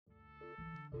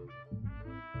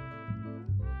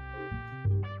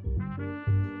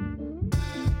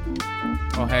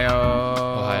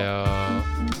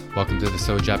Ohayo. Welcome to the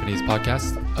So Japanese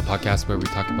podcast, a podcast where we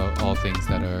talk about all things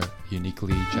that are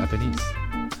uniquely Japanese.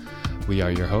 We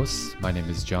are your hosts. My name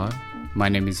is John. My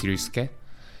name is Ryusuke.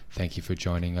 Thank you for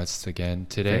joining us again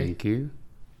today. Thank you.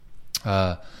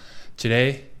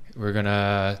 Today, we're going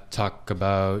to talk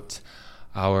about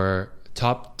our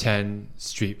top 10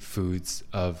 street foods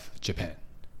of Japan.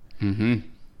 Mm-hmm.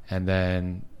 And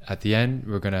then at the end,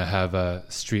 we're going to have a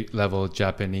street level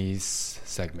Japanese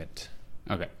segment.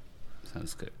 Okay.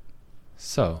 Sounds good.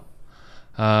 So,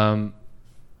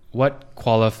 what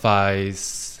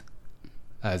qualifies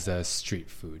as a street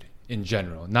food in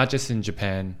general? Not just in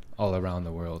Japan, all around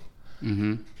the world.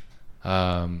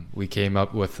 Mm-hmm. We came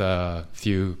up with a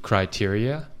few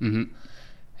criteria, Mm-hmm.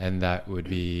 and that would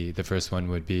be, the first one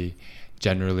would be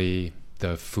generally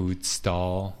the food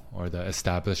stall or the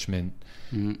establishment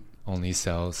Mm-hmm. only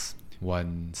sells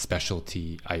one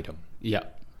specialty item. Yeah.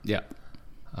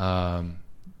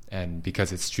 And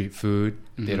because it's street food,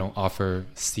 they Mhm. don't offer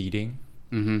seating.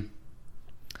 Mm-hmm.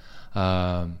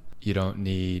 You don't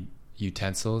need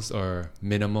utensils or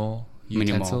minimal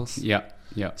utensils. Yeah.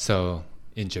 So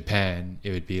in Japan,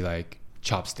 it would be like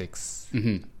chopsticks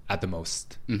Mm-hmm. at the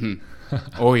most.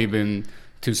 Mm-hmm. Or even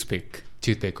toothpick.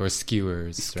 Toothpick or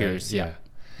skewers. Skewers, right?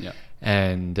 Yeah.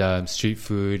 And street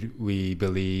food, we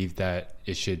believe that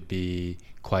it should be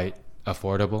quite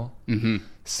affordable. Mm-hmm.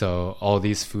 So all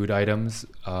these food items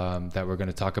that we're going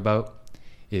to talk about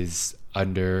is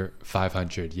under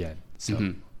 500 yen. So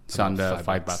Mm-hmm. It's about under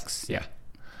 $5. Yeah.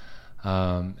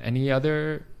 Any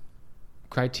other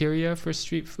criteria for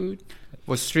street food?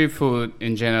 Well, street food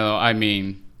in general, I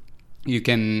mean, you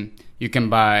can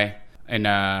buy in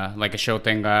a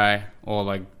shotengai or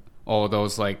like all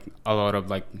those like a lot of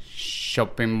like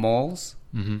shopping malls.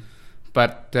 Mm-hmm.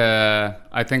 But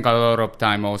I think a lot of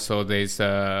time also there's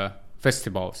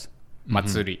festivals,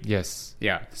 matsuri. Yes.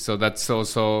 Yeah, so that's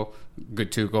also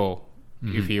good to go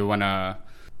if you wanna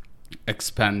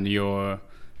expand your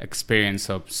experience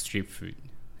of street food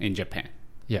in Japan.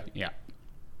 Yeah. Yeah.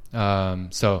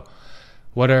 So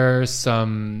what are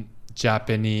some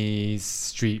Japanese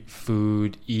street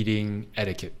food eating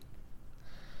etiquette?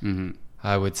 Mm-hmm.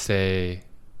 I would say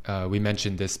we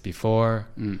mentioned this before,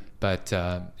 Mm. but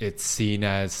it's seen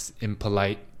as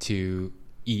impolite to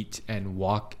eat and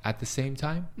walk at the same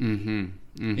time Mm-hmm.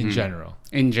 Mm-hmm. in general.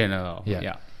 In general, Yeah.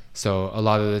 yeah. So a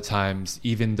lot of the times,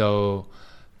 even though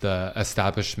the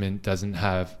establishment doesn't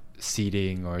have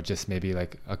seating or just maybe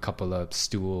like a couple of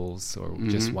stools or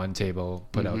just one table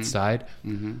put outside,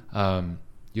 Mm-hmm.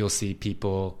 you'll see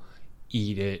people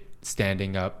eat it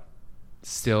standing up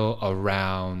still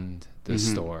around the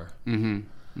store. Mm-hmm.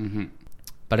 Mm-hmm.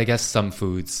 But I guess some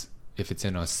foods, if it's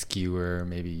in a skewer,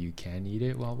 maybe you can eat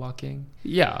it while walking.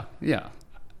 Yeah.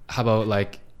 How about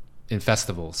like in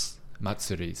festivals,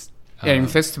 matsuris? Yeah, in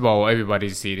festival,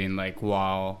 everybody's eating like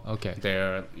while Okay.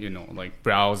 they're, like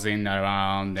browsing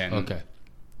around and Okay.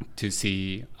 to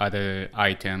see other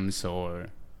items or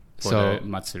for So the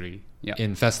matsuri. Yeah.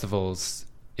 in festivals,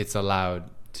 it's allowed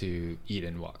to eat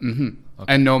and walk. Mm-hmm.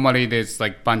 Okay. And normally there's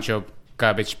like bunch of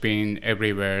garbage bin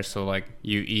everywhere. So like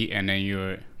you eat and then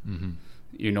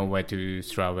you know where to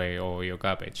throw away all your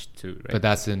garbage too, right? But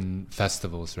that's in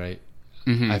festivals, right?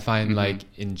 Mhm. I find Mhm. like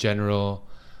in general,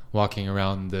 walking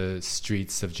around the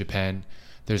streets of Japan,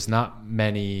 there's not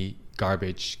many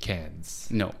garbage cans.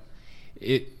 No.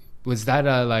 Was that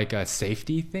like a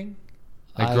safety thing?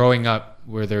 Like I- growing up,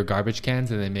 were there garbage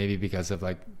cans, and then maybe because of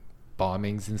like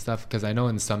bombings and stuff? Because I know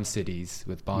in some cities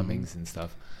with bombings and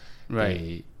stuff, Right.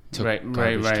 they took Right,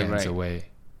 garbage right, cans right. away.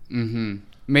 Mm-hmm.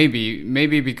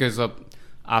 Maybe because of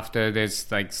after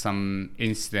there's like some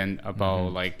incident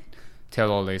about like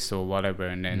terrorists or whatever,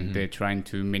 and then they're trying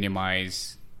to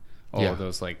minimize all Yeah.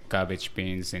 those like garbage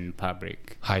bins in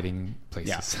public. Hiding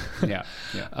places. Yeah.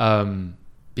 Yeah.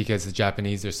 Because the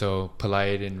Japanese are so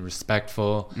polite and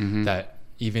respectful that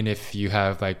even if you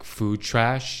have like food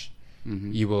trash,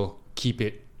 you will keep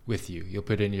it with you. You'll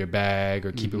put it in your bag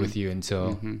or keep it with you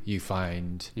until you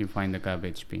find. You find the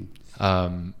garbage bin.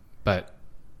 But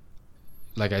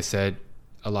like I said,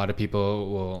 a lot of people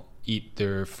will eat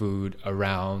their food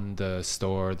around the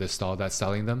store, the stall that's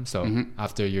selling them. So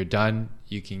after you're done,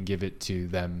 you can give it to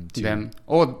them.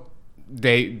 Or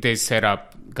they set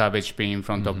up garbage bin in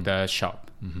front of the shop.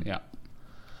 Yeah.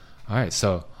 All right,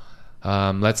 so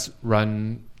let's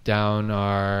run down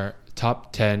our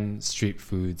top 10 street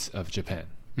foods of Japan.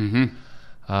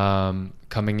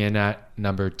 Coming in at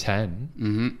number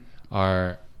 10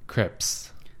 are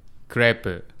crepes.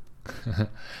 Crepe.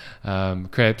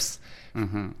 crepes.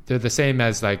 Mm-hmm. They're the same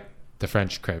as like the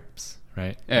French crepes,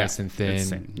 right? Yeah, Nice and it's thin,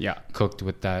 same. Yeah. cooked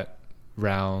with that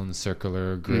round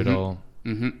circular griddle.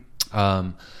 Mm-hmm.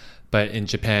 But in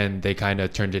Japan, they kind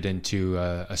of turned it into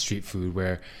a street food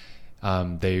where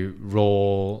they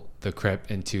roll the crepe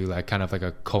into like kind of like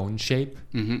a cone shape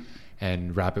Mm-hmm.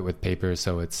 and wrap it with paper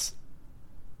so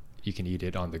you can eat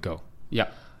it on the go. Yeah.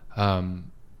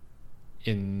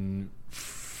 In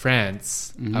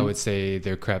France, Mm-hmm. I would say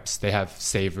their crepes, they have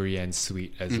savory and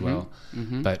sweet as Mm-hmm. well.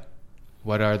 Mm-hmm. But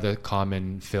what are the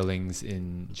common fillings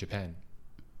in Japan?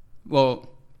 Well,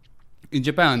 in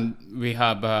Japan, we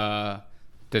have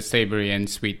the savory and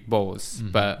sweet bowls,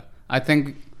 Mm-hmm. but I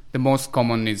think the most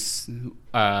common is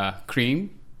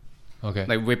cream, Okay.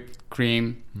 like whipped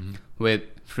cream Mm-hmm. with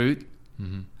fruit.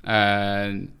 Mm-hmm.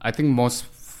 And I think most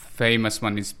famous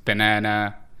one is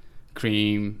banana,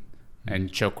 cream,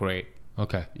 and chocolate.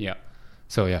 Okay. Yeah,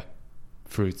 So yeah,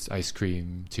 fruits, ice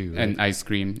cream too. Right? and ice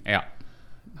cream. Yeah,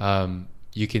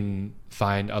 You can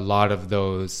find a lot of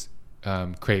those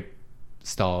crepe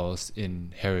stalls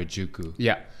in Harajuku.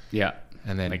 yeah, yeah.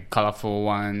 And then Like colorful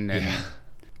one, and Yeah.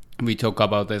 we talk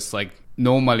about this. Like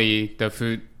normally, the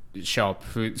food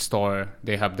store,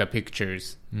 they have the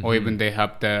pictures, or even they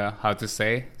have the how to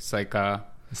say it's like a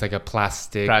it's like a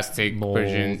plastic mold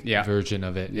version. Yeah, version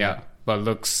of it. yeah, but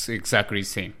looks exactly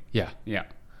same. Yeah. Yeah.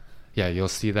 Yeah, you'll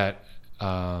see that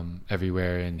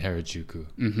everywhere in Harajuku.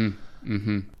 Mm-hmm.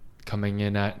 Mm-hmm. Coming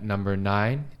in at number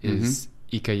 9 is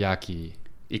ikayaki.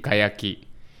 Ikayaki.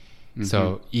 Mm-hmm.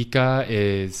 So ika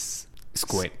is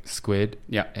Squid. squid,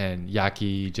 Yeah. and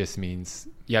yaki just means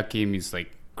Yaki means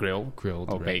like grilled grilled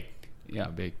or right? baked. Yeah.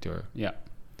 Baked or Yeah.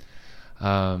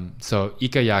 so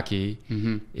ikayaki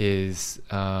Mm-hmm. is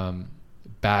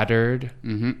battered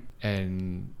Mm-hmm.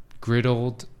 and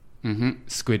griddled Mm-hmm.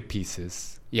 squid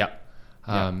pieces. Yeah.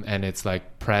 And it's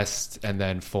like pressed and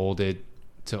then folded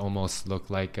to almost look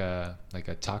like a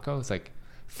taco. It's like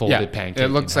folded pancake. It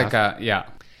looks in like half.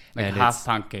 like And half it's-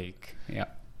 pancake. Yeah.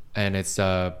 And it's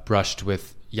brushed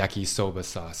with yakisoba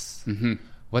sauce. Mm-hmm.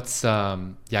 What's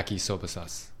yakisoba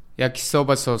sauce?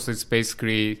 Yakisoba sauce is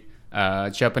basically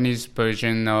Japanese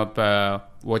version of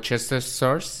Worcester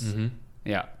sauce. Mm-hmm.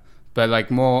 Yeah, but like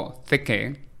more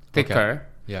thicker,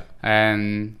 Yeah.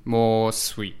 and more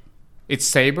sweet. It's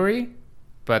savory,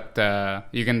 but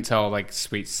you can tell like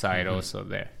sweet side also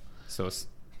there. So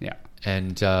yeah,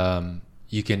 And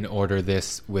you can order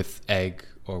this with egg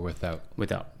or without.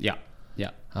 without yeah.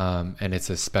 And it's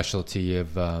a specialty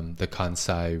of the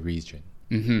Kansai region.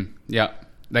 Mm-hmm. Yeah,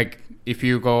 like if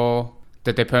you go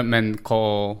the department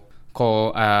called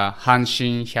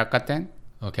Hanshin Hyakaten,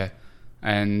 Okay.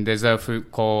 and there's a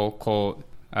food called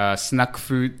snack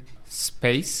food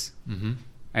space, Mm-hmm.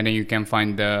 and then you can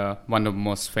find one of the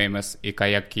most famous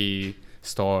ikayaki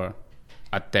store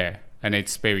at there, and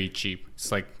it's very cheap.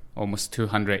 It's like almost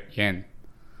 200 yen.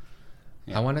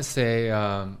 Yeah. I want to say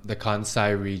the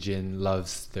Kansai region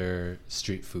loves their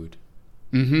street food.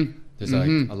 Mm-hmm. There's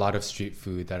like a lot of street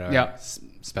food that are Yeah.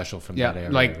 special from Yeah, that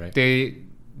area, like right?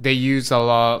 they use a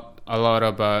lot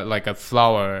of like a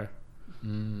flour.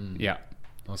 Yeah.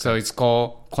 Okay. So it's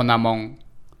called konamon.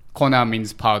 Kona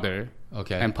means powder,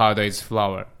 Okay. and powder is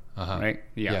flour, Uh-huh. right?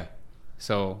 Yeah. Yeah.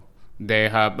 So they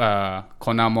have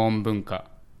konamon bunka,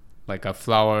 like a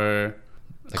flour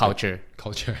Like a culture.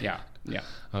 Culture. Yeah. Yeah.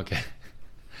 Okay.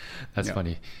 That's Yeah.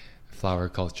 funny. Flower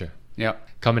culture. Yeah.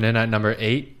 Coming in at number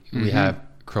 8, we Mhm. have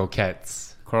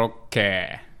croquettes.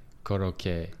 Korokke.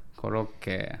 Korokke.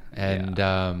 Yeah. And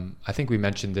I think we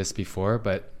mentioned this before,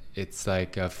 but it's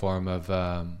like a form of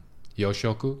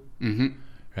yoshoku, Mm-hmm.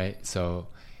 right? So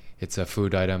it's a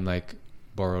food item like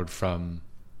borrowed from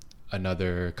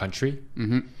another country.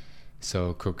 Mm-hmm.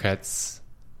 So croquettes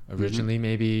originally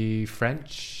maybe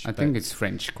French. I but- think it's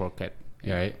French croquette.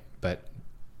 yeah, right? But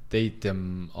they eat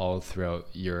them all throughout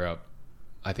Europe.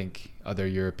 I think other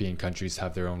European countries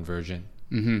have their own version.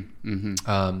 Mm-hmm.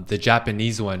 Mm-hmm. The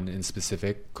Japanese one in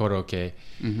specific, korokke,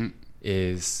 Mm-hmm.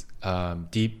 is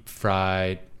deep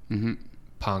fried Mm-hmm.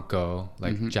 panko,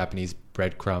 like Japanese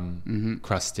breadcrumb Mm-hmm.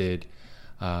 crusted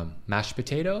mashed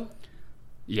potato.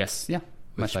 Yes. Yeah.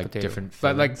 With, Mashed like, potato. different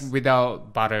but like fillings.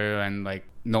 without butter and like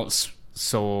not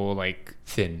so like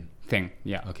Thin. thing.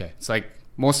 Yeah. Okay. It's like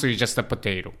mostly just a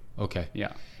potato. Okay.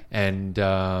 Yeah. And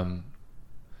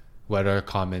what are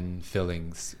common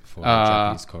fillings for Uh,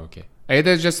 Japanese korokke?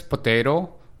 Either just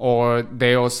potato, or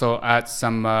they also add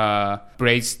some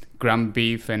braised ground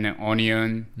beef and an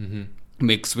onion Mm-hmm.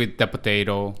 mixed with the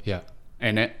potato Yeah.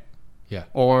 in it, Yeah.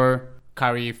 or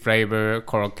curry flavor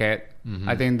korokke. Mhm.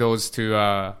 I think those two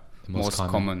are The most most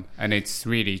common. common, and it's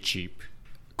really cheap.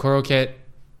 Korokke,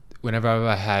 whenever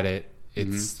I had it,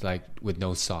 it's like with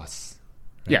no sauce.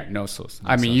 Right? Yeah, no sauce.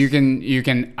 I mean, you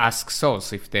can ask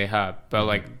sauce if they have, but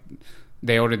like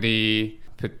they already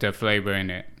put the flavor in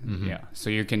it. Yeah, so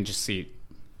you can just eat.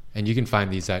 And you can find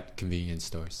these at convenience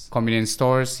stores. Convenience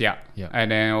stores, yeah.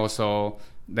 And then also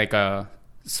like a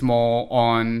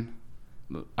small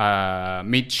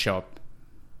meat shop.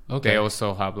 Okay. They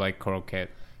also have like korokke.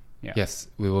 Yeah. Yes,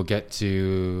 we will get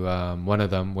to one of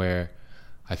them where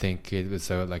I think it was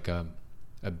like a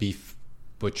beef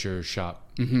butcher shop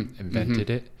invented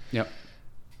it. Yep.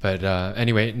 But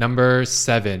anyway, number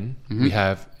 7, we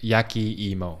have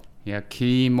yaki imo.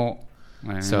 Yakimo.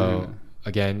 So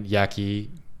again, yaki,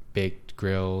 baked,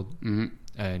 grilled,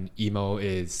 and imo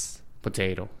is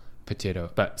potato,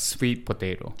 but sweet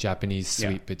potato. Japanese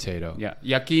sweet potato. Yeah,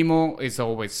 yakimo is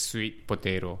always sweet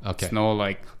potato. Okay. It's no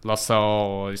like lasa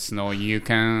or it's no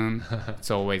yukan.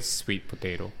 It's always sweet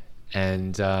potato.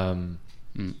 And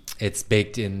it's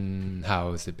baked in,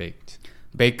 how is it baked?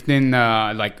 Baked in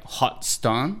like hot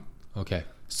stone. Okay.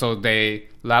 So they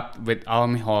wrap with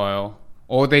aluminium foil,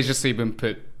 or they just even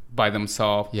put by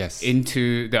themselves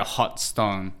into the hot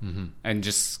stone and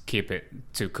just keep it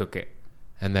to cook it.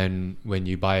 And then when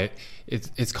you buy it,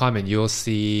 it's common. You'll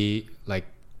see like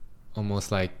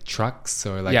almost like trucks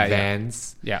or like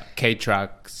vans. Yeah,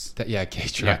 K-trucks.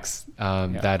 K-trucks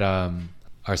that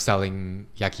are selling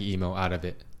yaki imo out of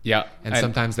it. Yeah. And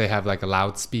sometimes they have like a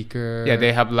loudspeaker. Yeah,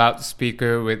 they have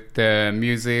loudspeaker with the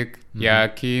music.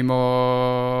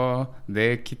 Yakimo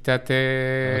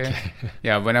dekitate. Okay.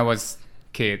 Yeah, when I was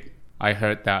kid, I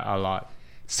heard that a lot.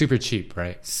 Super cheap,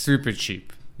 right? Super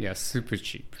cheap. Yeah, super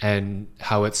cheap. And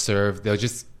how it's served, they'll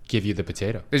just give you the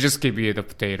potato. They just give you the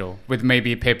potato with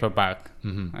maybe paper bag.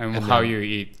 And how you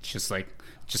eat, just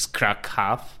crack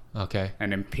half. Okay.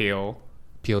 And then peel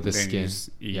the skin.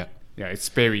 Yeah. Yeah, it's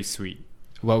very sweet.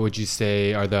 What would you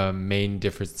say are the main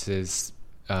differences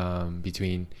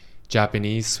between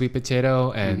Japanese sweet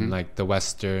potato and like the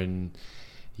Western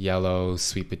yellow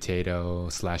sweet potato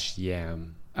 /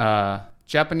 yam?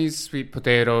 Japanese sweet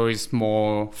potato is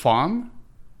more farm.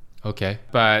 Okay.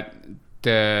 But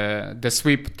the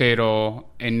sweet potato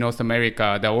in North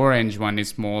America, the orange one,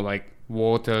 is more like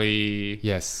watery.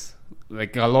 Yes.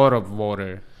 Like a lot of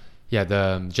water. Yeah,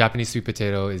 the Japanese sweet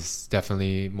potato is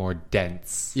definitely more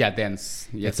dense. Yeah, dense.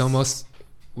 Yes. It's almost,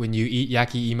 when you eat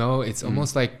yaki imo, it's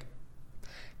almost like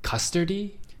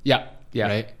custardy. Yeah.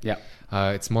 Right? Yeah.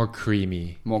 It's more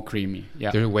creamy.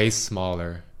 Yeah. They're way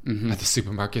smaller. At the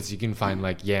supermarkets, you can find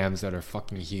like yams that are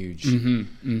fucking huge.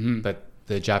 But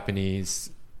the Japanese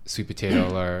sweet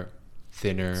potato are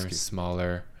thinner,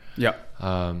 smaller. Yeah.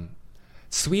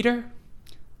 Sweeter?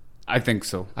 I think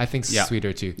so. I think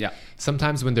sweeter too. Yeah.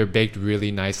 Sometimes when they're baked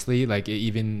really nicely, like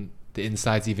the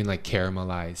insides even like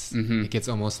caramelize. It gets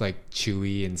almost like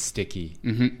chewy and sticky.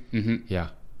 Yeah.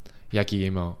 Yaki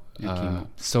imo.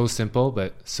 So simple,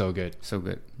 but so good. So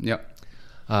good. Yep.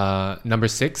 Number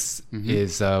 6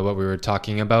 is what we were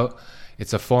talking about.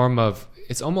 It's a form of,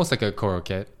 it's almost like a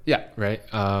korokke. Yeah. Right?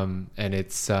 And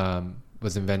it's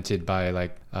was invented by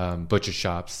like butcher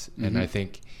shops. And I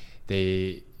think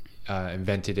they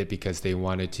invented it because they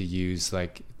wanted to use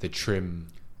like the trim.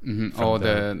 Or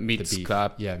the meat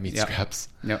scrap. Yeah, meat scraps.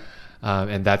 Yep.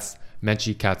 And that's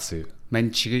menchikatsu.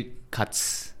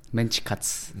 Menchikatsu.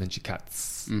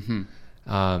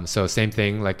 So same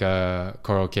thing, like a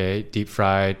korokke, deep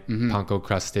fried, panko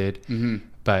crusted,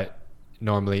 but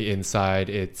normally inside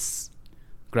it's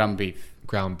ground beef.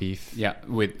 Yeah,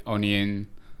 with onion.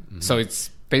 So it's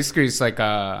basically like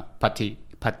a patty,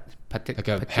 like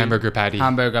a hamburger patty.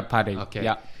 Okay.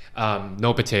 Yeah.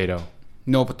 No potato.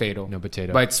 No potato.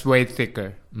 But it's way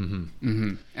thicker.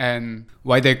 And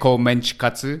why they call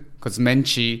menchikatsu? Because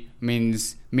menchi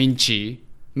means minchi.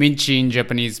 Minchi in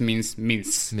Japanese means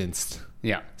minced.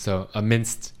 Yeah. So a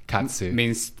minced katsu.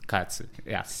 Minced katsu.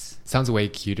 Yes. Sounds way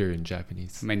cuter in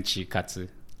Japanese. Menchikatsu.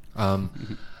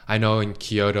 I know in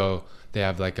Kyoto they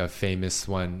have like a famous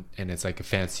one, and it's like a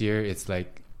fancier. It's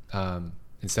like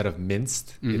instead of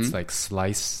minced, it's like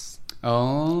sliced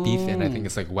beef, and I think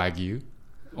it's like wagyu.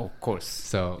 Of course.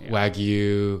 So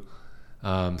wagyu,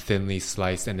 thinly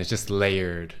sliced, and it's just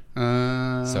layered.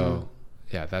 So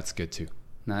yeah, that's good too.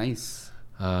 Nice.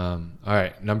 All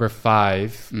right, number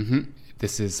 5.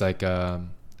 This is like a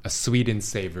sweet and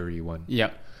savory one.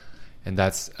 Yep. And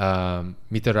that's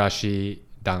mitarashi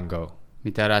dango.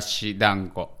 Mitarashi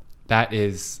dango. That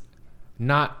is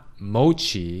not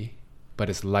mochi, but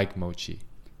it's like mochi.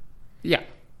 Yeah.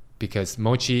 Because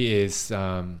mochi is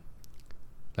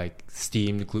like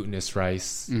steamed glutinous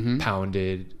rice,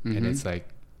 pounded, and it's like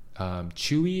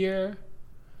chewier.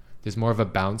 there's more of a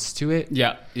bounce to it.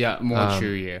 Yeah, more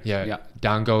chewy. Yeah.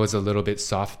 Dango is a little bit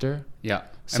softer. Yeah,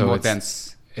 So and more it's-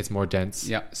 dense. It's more dense.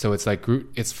 Yeah. So it's like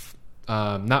it's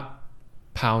not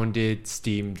pounded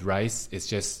steamed rice. It's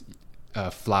just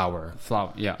flour.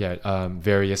 Flour. Yeah. Yeah.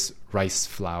 Various rice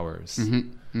flours.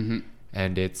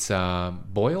 And it's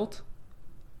boiled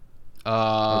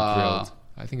or grilled.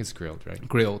 I think it's grilled, right?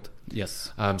 Grilled.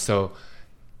 Yes. So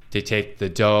they take the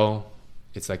dough.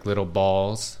 It's like little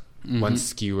balls. One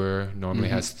skewer normally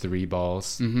has 3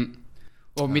 balls.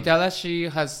 Well, mitarashi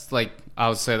has like, I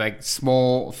would say like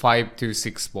small 5 to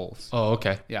 6 balls. Oh,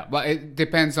 okay. Yeah, but it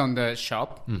depends on the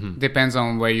shop. Depends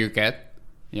on where you get.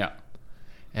 Yeah.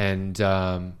 And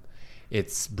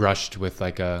it's brushed with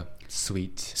like a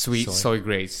sweet Soy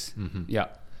glaze. Yeah.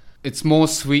 It's more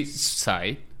sweet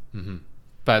side.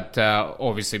 But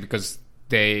obviously because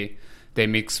they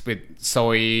mix with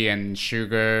soy and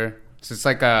sugar. So it's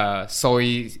like a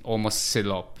soy almost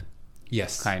syrup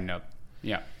Yes. kind of.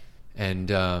 Yeah. And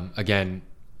again,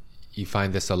 you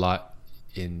find this a lot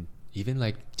in even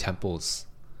like temples,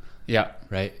 Yeah.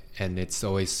 right? And it's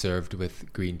always served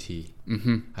with green tea.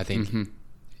 I think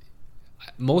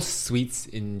most sweets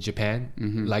in Japan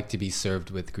like to be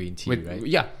served with green tea, With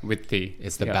right? with tea.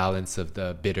 It's the Yeah. balance of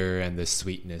the bitter and the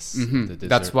sweetness. Of the dessert.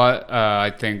 That's what I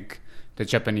think the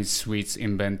Japanese sweets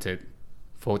invented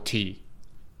for tea.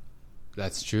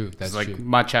 That's true. That's It's like true.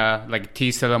 matcha, like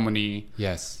tea ceremony.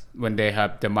 Yes. When they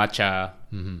have the matcha,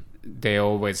 they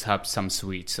always have some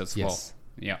sweets as Yes. well.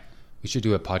 Yeah. We should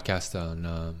do a podcast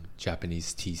on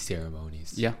Japanese tea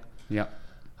ceremonies. Yeah. Yeah.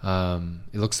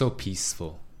 It looks so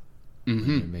peaceful when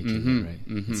you're making it,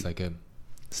 right?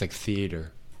 It's like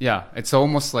theater. Yeah. It's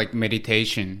almost like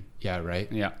meditation. Yeah, right?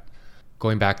 Yeah.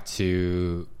 Going back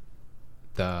to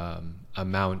the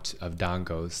amount of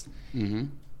dangos,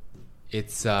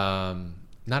 it's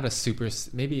not a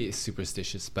maybe it's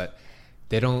superstitious, but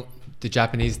the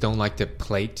Japanese don't like to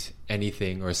plate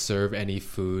anything or serve any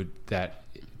food that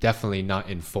definitely not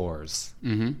in 4s,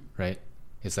 right?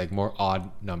 It's like more odd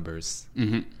numbers.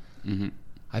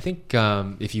 I think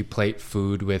if you plate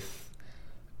food with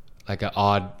like an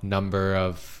odd number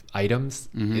of items,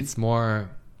 it's more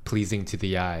pleasing to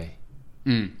the eye,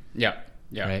 Yeah.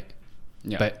 Yeah. right?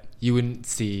 Yeah. But you wouldn't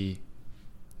see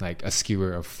like a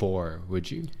skewer of 4, would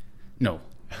you? No.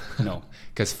 No.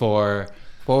 Because 4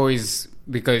 4 is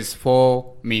because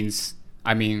 4 means,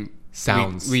 I mean,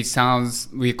 Sounds.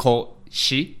 we call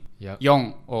shi, Yep.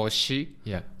 yong or shi,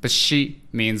 Yeah. but shi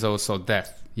means also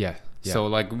death. Yeah. So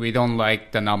like we don't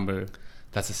like the number.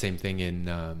 That's the same thing in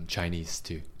Chinese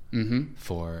too.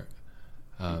 4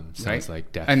 sounds Right?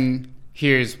 like death. And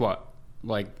here's what,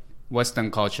 like Western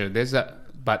culture, there's a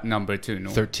bad number too, no?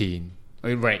 13.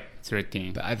 Right,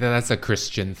 13. But that's a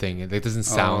Christian thing. It doesn't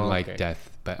sound like okay. death.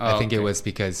 But Oh, I think it okay. was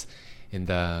because in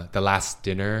the last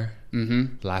dinner,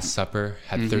 Last Supper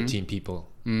had 13 people.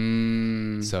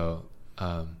 So,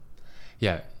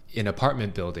 yeah, in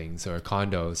apartment buildings or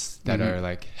condos that are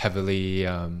like heavily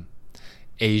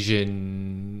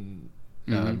Asian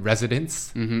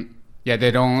residents,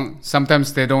 Yeah,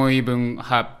 sometimes they don't even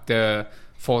have the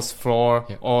fourth floor,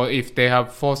 Yeah. or if they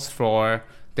have fourth floor,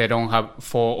 they don't have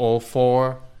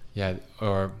 404. yeah,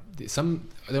 or some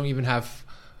don't even have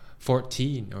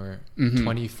 14 or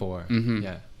 24.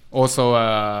 Yeah. Also,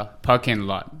 parking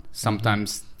lot.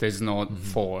 Sometimes there's no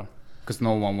 4 because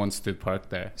no one wants to park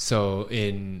there. So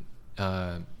in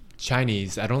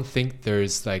Chinese, I don't think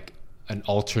there's like an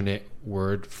alternate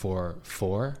word for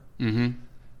 4,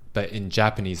 but in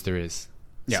Japanese there is.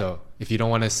 Yeah. So if you don't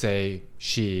want to say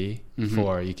she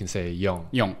 4, you can say yong.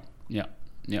 Yong. Yeah.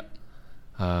 Yeah.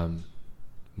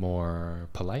 More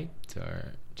polite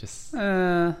or just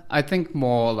I think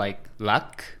more like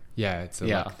luck. yeah, it's a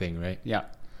Yeah. luck thing, right? Yeah.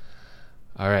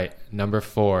 All right, number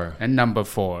 4. And number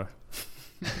 4.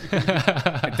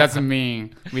 It doesn't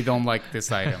mean we don't like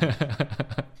this item.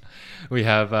 We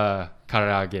have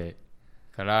karage.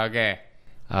 Karage.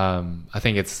 I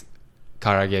think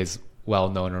karage is well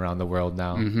known around the world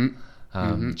now.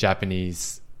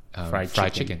 Japanese fried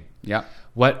chicken. Yeah.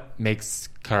 What makes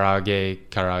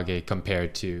karage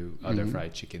compared to other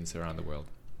fried chickens around the world?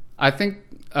 I think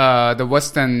the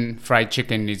Western fried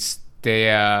chicken is they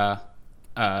are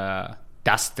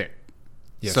dusted.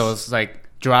 Yes. So it's like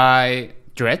dry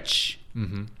dredge.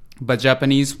 But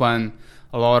Japanese one,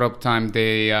 a lot of time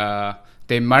they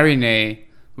marinate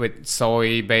with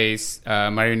soy-based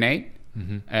marinade,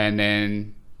 and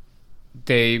then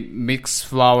they mix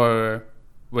flour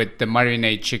with the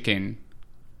marinade chicken,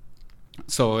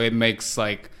 so it makes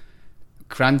like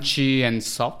crunchy and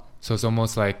soft. So it's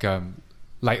almost like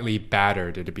lightly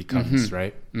battered it becomes,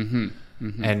 right?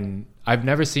 And I've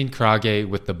never seen karaage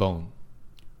with the bone,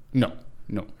 No.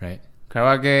 right?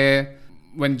 Karaage,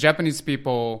 when Japanese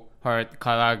people heard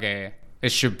karaage,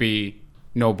 it should be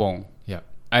no bone. Yeah.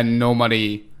 And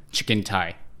normally chicken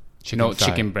thigh. Chicken thigh.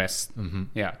 Chicken breast.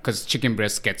 Yeah, because chicken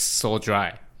breast gets so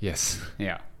dry. Yes.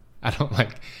 Yeah. I don't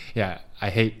like, I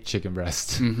hate chicken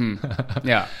breast.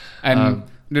 Yeah. And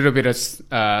little bit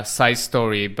of side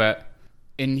story, but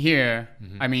in here,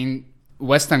 I mean,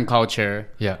 Western culture,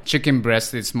 Yeah. chicken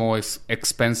breast is more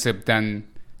expensive than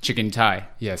chicken thigh.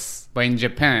 Yes. But in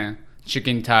Japan,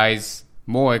 chicken thigh is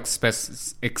more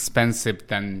expensive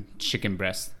than chicken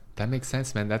breast. That makes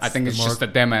sense, man. That's I think the it's more just the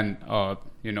demand,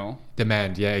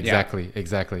 demand. Yeah,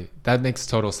 exactly. That makes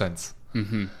total sense.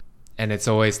 And it's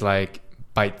always like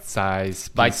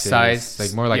bite-sized pieces,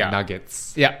 like more like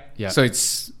nuggets. Yeah. Yeah. So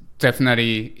it's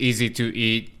definitely easy to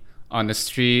eat on the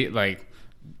street. Like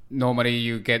normally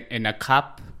you get in a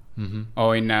cup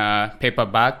or in a paper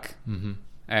bag,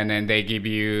 and then they give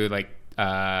you like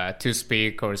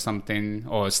toothpick or something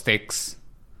or sticks,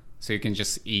 so you can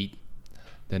just eat.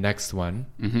 The next one,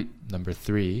 number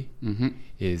 3,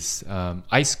 is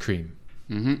ice cream.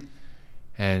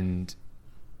 And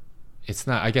it's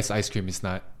not, I guess ice cream is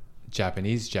not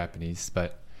Japanese,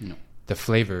 but the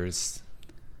flavors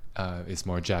is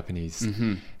more Japanese.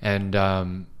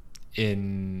 And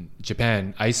in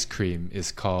Japan, ice cream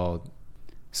is called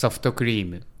Soft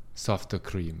cream. soft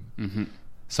cream.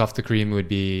 Soft cream would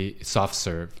be soft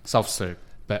serve. Soft serve.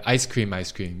 But ice cream,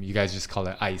 you guys just call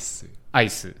it ice.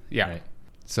 Ice. Yeah. Right.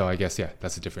 So I guess,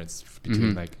 that's the difference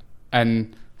between like...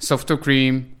 And soft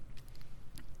cream,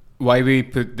 why we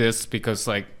put this, because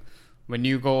like when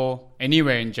you go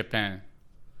anywhere in Japan,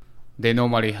 they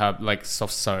normally have like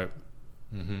soft serve.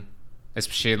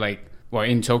 Especially like, well,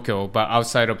 in Tokyo, but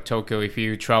outside of Tokyo, if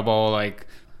you travel like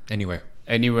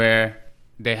anywhere,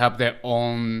 they have their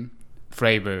own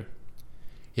flavor.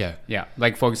 Yeah. Yeah.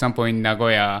 Like for example, in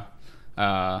Nagoya,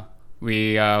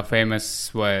 we are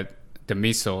famous with the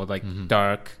miso, like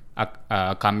dark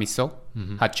kan miso,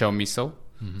 hacho miso.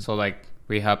 So like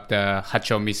we have the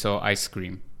hacho miso ice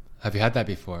cream. Have you had that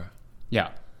before? Yeah,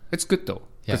 it's good though.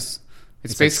 Yeah.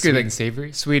 It's basically like like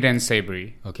savory. sweet and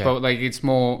savory. Okay. But like it's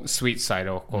more sweet side,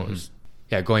 of course.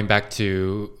 Yeah, going back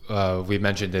to we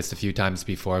mentioned this a few times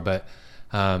before, but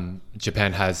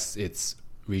Japan has its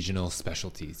regional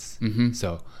specialties.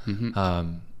 So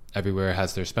everywhere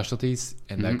has their specialties,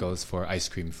 and that goes for ice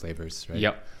cream flavors, right?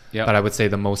 Yep. But I would say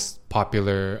the most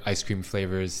popular ice cream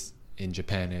flavors in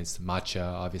Japan is matcha,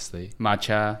 obviously.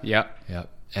 Matcha. Yeah. Yeah.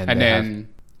 And they then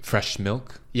have fresh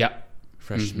milk. yeah.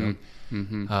 Fresh milk.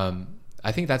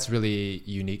 I think that's really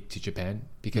unique to Japan,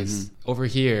 because over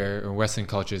here in Western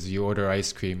cultures, you order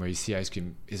ice cream or you see ice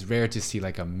cream, it's rare to see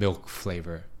like a milk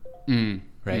flavor,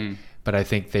 right? But I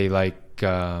think they like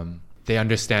they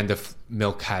understand the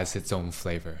milk has its own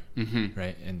flavor,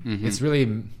 right? And it's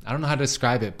really, I don't know how to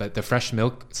describe it, but the fresh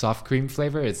milk soft cream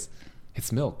flavor is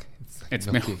it's milk. It's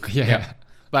milky. milk. Yeah.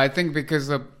 But I think because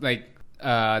of like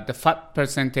the fat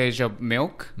percentage of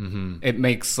milk, it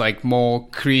makes like more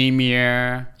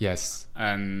creamier. Yes.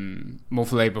 And more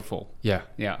flavorful. Yeah.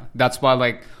 Yeah. That's why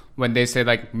like when they say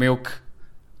like milk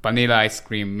vanilla ice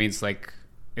cream means like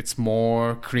it's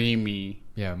more creamy.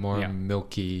 Yeah, more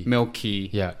milky.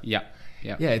 Milky. Yeah. Yeah.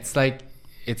 Yeah, it's like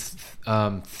it's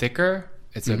thicker.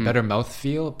 It's a better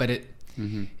mouthfeel, but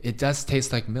it does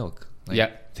taste like milk. Like,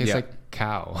 it tastes like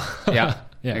cow. Yeah.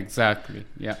 Exactly.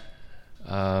 Yeah.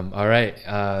 All right.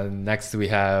 Next we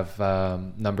have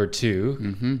number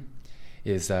 2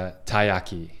 is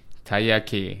taiyaki.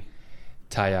 Taiyaki.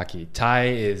 Tai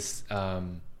is It's a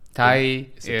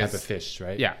type of fish,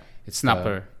 right? Yeah. It's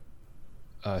snapper.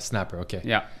 Snapper. Okay.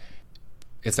 Yeah.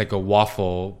 It's like a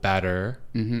waffle batter,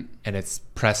 and it's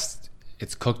pressed.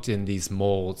 It's cooked in these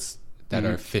molds that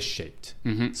are fish shaped.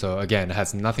 So again, it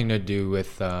has nothing to do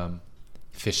with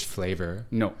fish flavor.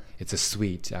 No. It's a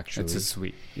sweet, actually. It's a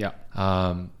sweet. Yeah.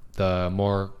 The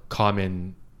more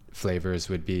common flavors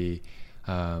would be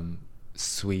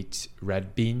sweet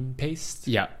red bean paste.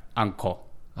 Yeah. Anko.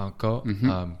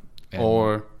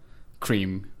 Or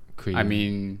cream. I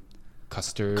mean,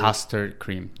 custard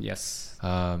cream. Yes.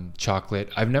 Chocolate.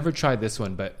 I've never tried this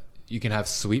one, but you can have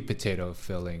sweet potato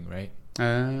filling, right?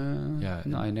 Yeah.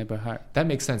 No, I never heard. That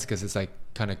makes sense because it's like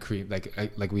kind of cream.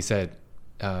 Like we said,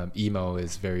 emo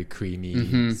is very creamy.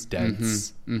 It's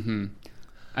dense. And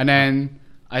then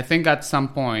I think at some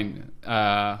point,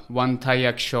 one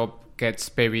taiyaki shop gets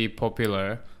very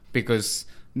popular because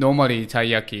normally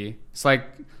taiyaki, it's like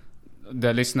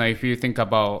the listener, if you think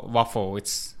about waffle,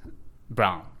 it's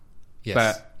brown. Yes.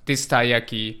 But this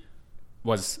taiyaki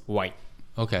was white.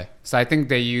 Okay. So I think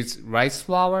they use rice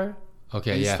flour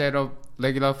Okay, yeah. instead of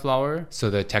regular flour. So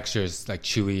the texture is like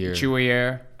chewier.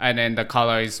 Chewier, and then the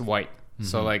color is white.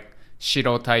 So like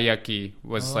shiro taiyaki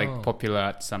was like popular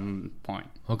at some point.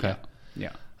 Okay.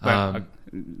 Yeah. But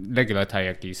regular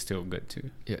taiyaki is still good too.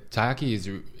 Yeah, taiyaki is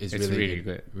really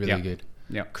good. Really good.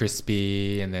 Yeah.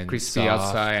 Crispy and then Crispy soft,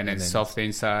 outside and then soft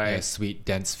inside. Yeah, sweet,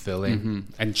 dense filling.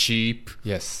 And cheap.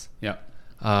 Yes. Yeah.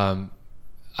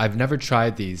 I've never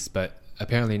tried these, but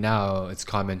apparently now it's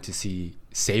common to see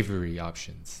savory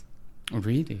options.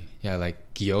 Really? Yeah,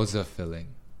 like gyoza filling.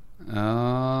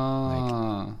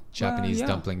 Oh. Japanese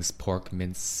dumplings, pork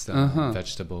mince,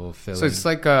 vegetable filling. So it's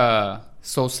like a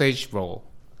sausage roll.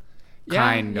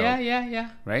 Kind of. Yeah.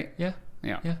 Right? Yeah.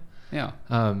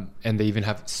 And they even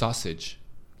have sausage.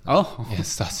 Oh. Yeah,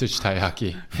 sausage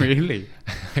taiyaki. Really?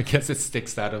 I guess it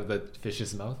sticks out of the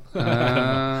fish's mouth.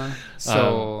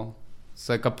 So it's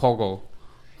like a pogo.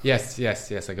 Yes,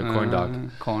 like a corn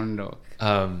dog. Corn dog.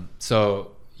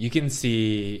 So you can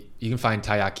find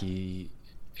taiyaki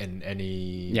in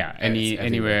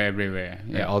anywhere, everywhere.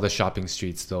 Yeah, all the shopping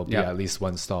streets there'll be at least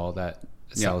one stall that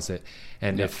sells it.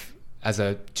 And if as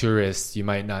a tourist you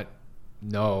might not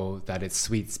know that it's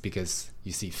sweets because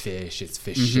you see fish, it's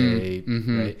fish shaped,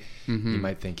 right? You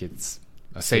might think it's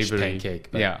a savory fish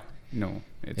pancake, but no,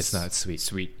 it's not sweet.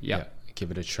 Sweet,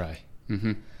 give it a try.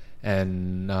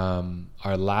 And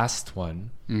our last one,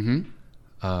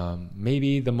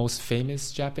 maybe the most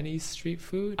famous Japanese street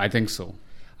food. I think so.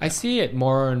 I see it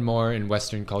more and more in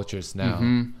Western cultures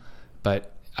now,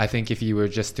 but I think if you were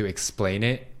just to explain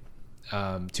it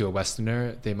to a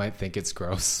Westerner, they might think it's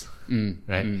gross,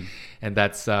 right? And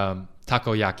that's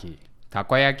takoyaki.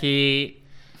 Takoyaki.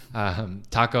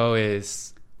 Taco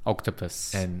is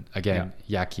octopus, and again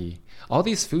yaki. All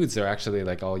these foods are actually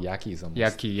like all yakis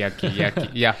almost. Yaki.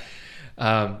 Yeah.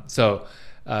 So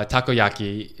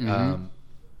takoyaki,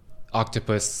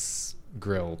 octopus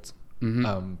grilled,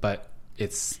 but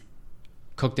it's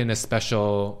cooked in a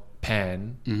special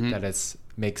pan that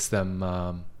makes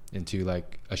them into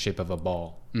like a shape of a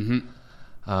ball.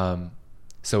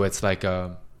 So it's like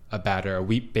a batter, a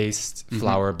wheat-based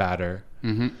flour batter,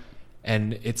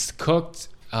 and it's cooked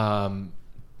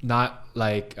not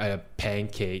like a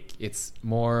pancake. It's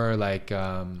more like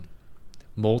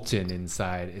molten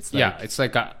inside. It's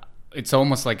like it's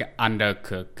almost like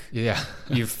undercooked. Yeah,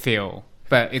 you feel,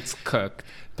 but it's cooked.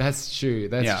 That's true.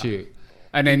 That's true.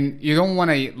 And then you don't want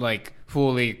to like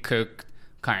fully cook,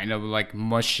 kind of like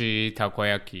mushy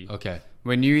takoyaki. Okay.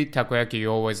 When you eat takoyaki, you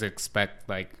always expect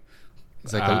like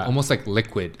it's like almost like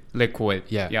liquid. Liquid.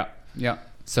 Yeah. Yeah.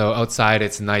 So outside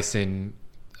of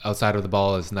the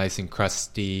ball is nice and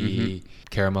crusty,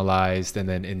 caramelized, and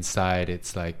then inside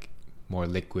it's like more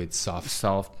liquid, soft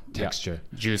texture,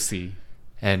 juicy.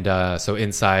 And so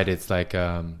inside it's like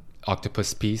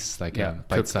octopus piece, like a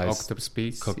bite-sized octopus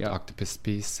piece, cooked octopus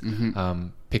piece,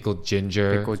 pickled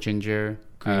ginger,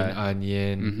 green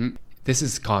onion. This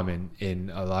is common in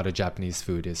a lot of Japanese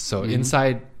food.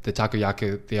 Inside the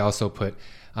takoyaki, they also put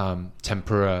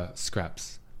tempura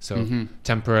scraps. So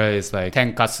tempura is like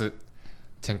tenkatsu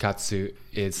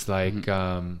is like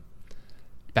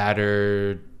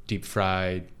battered, deep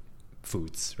fried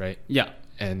foods, right? Yeah.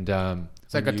 And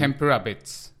it's like a tempura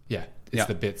bits. Yeah, it's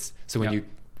the bits. So when you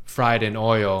fry it in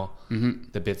oil,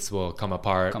 the bits will come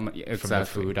apart from the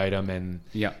food item, and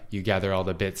you gather all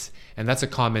the bits. And that's a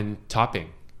common topping.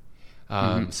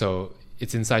 So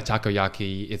it's inside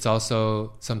takoyaki. It's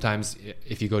also sometimes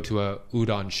if you go to a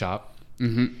udon shop,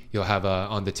 you'll have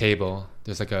on the table,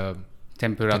 there's like a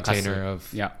tempura container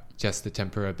of just the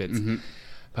tempura bits.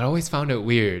 But I always found it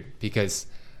weird because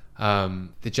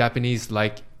the Japanese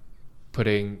like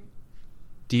putting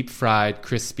deep fried,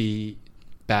 crispy,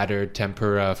 battered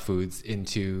tempura foods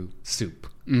into soup.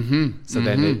 So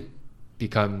then it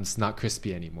becomes not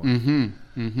crispy anymore.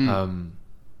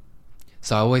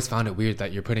 So I always found it weird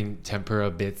that you're putting tempura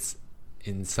bits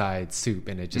inside soup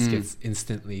and it just gets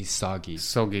instantly soggy.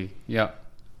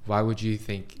 Why would you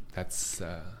think that's...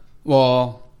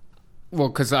 Well,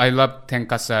 because I love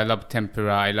tenkatsu, I love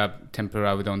tempura, I love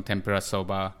tempura udon, tempura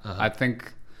soba. I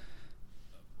think,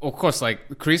 of course,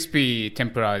 like crispy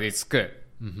tempura is good.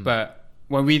 But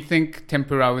when we think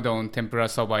tempura udon, tempura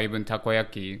soba, even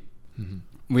takoyaki,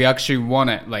 we actually want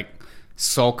it like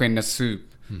soak in the soup.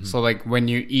 So like when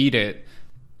you eat it,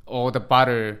 all the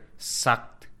butter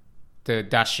sucked the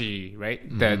dashi, right?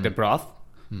 The broth.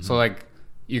 So like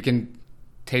you can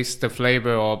taste the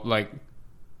flavor of like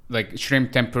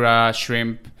shrimp tempura,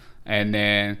 shrimp, and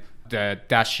then the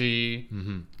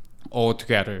dashi all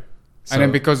together. So, and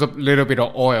then because of a little bit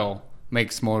of oil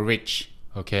makes more rich.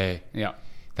 Okay. Yeah.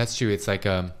 That's true. It's like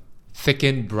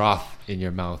thickened broth in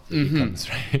your mouth. It becomes,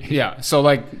 right? Yeah. So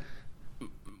like,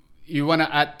 you wanna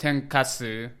add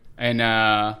tenkatsu and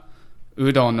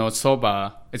udon or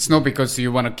soba. It's not because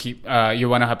you wanna you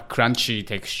wanna have crunchy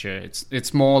texture.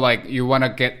 It's more like you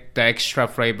wanna get the extra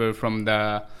flavor from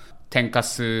the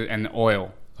tenkatsu and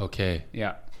oil. Okay.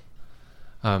 Yeah.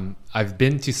 I've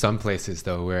been to some places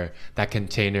though where that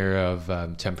container of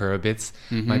tempura bits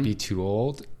might be too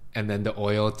old, and then the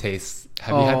oil tastes.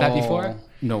 Have you had that before?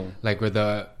 No. Like where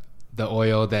the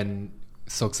oil then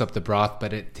soaks up the broth,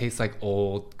 but it tastes like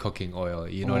old cooking oil.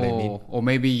 You know what I mean? Or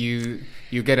maybe you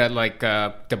get it like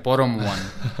the bottom one.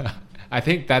 I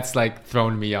think that's like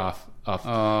thrown me off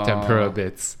tempura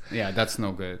bits. Yeah, that's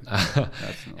no good.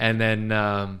 And then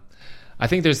I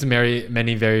think there's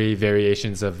many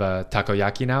variations of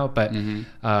takoyaki now, but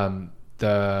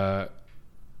the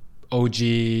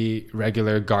OG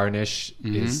regular garnish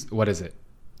is, what is it?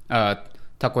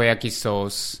 Takoyaki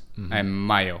sauce and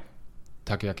mayo.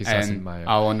 Takoyaki sauce and mayo.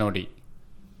 Aonori.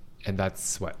 And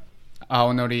that's what?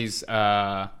 Aonori is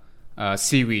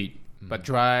seaweed, but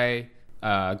dry,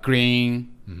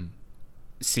 green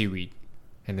seaweed.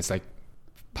 And it's like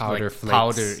powder like flakes.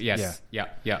 Powder, yes.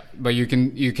 Yeah. But you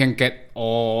can get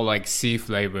all like sea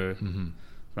flavor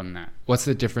from that. What's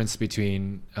the difference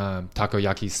between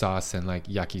takoyaki sauce and like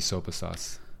yakisoba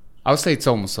sauce? I would say it's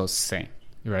almost the same.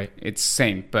 Right? It's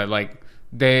same, but like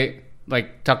they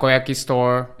like takoyaki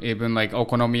store, even like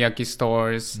okonomiyaki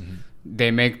stores, they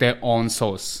make their own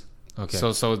sauce. Okay.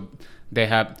 So they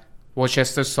have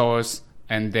Worcester sauce,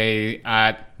 and they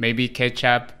add maybe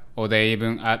ketchup, or they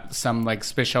even add some like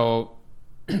special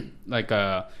like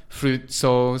a fruit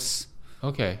sauce.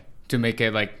 Okay. To make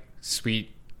it like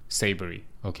sweet, savory.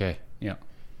 Okay. Yeah.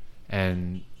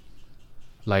 And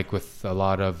like with a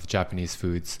lot of Japanese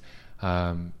foods,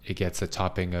 it gets a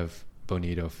topping of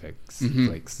bonito flakes.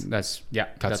 That's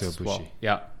katsuobushi. Well,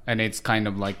 yeah, and it's kind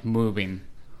of like moving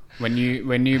when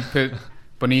you put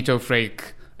bonito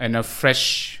flake in a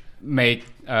fresh made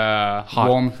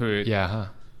warm food. Yeah. Huh?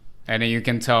 And then you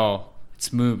can tell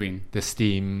it's moving. The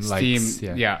steam lights.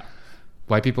 Yeah.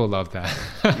 White people love that.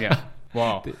 Yeah.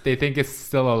 Wow. They think it's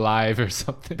still alive or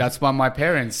something. That's what my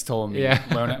parents told me Yeah.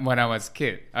 when I was a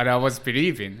kid. And I was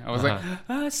believing. I was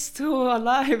like, still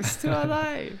alive, still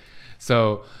alive.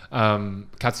 So,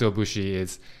 katsuobushi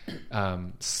is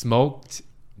smoked,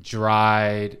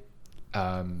 dried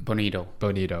bonito,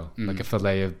 like a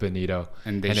fillet of bonito.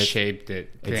 And they shaped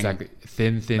it. Exactly.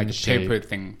 Thin like shape. a paper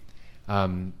thing.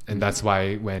 And that's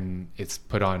why when it's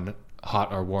put on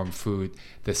hot or warm food,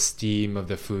 the steam of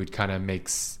the food kind of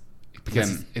makes,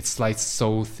 because it's sliced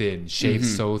so thin, shaved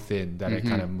so thin that it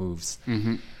kind of moves.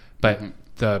 But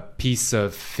the piece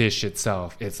of fish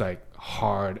itself, it's like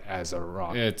hard as a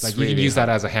rock. It's like really you can use that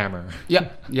as a hammer. Yeah.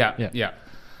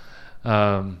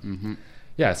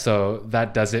 Yeah, so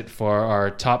that does it for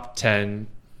our top 10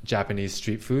 Japanese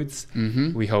street foods.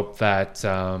 We hope that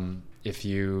if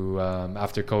you,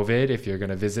 after COVID, if you're going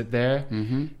to visit there,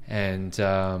 and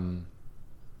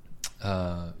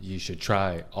you should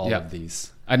try all of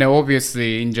these. And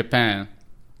obviously in Japan,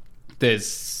 there's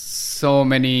so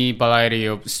many variety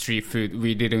of street food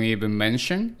we didn't even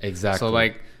mention. Exactly. So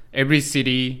like every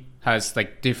city has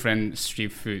like different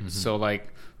street food. So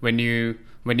like when you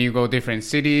go different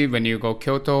city, when you go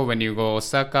Kyoto, when you go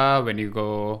Osaka, when you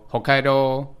go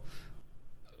Hokkaido,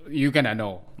 you're gonna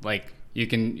know, like you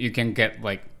can get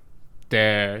like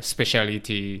their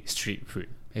specialty street food.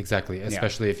 Exactly,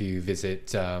 especially if you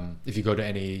visit, if you go to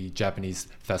any Japanese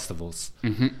festivals,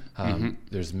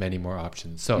 there's many more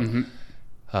options. So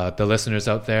the listeners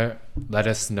out there, let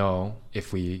us know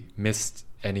if we missed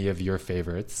any of your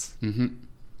favorites,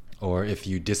 or if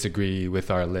you disagree with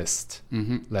our list.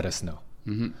 Let us know,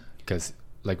 because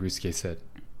like Ryusuke said,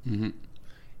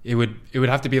 it would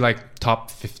have to be like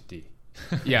top 50.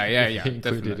 Yeah, included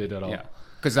definitely. it at all.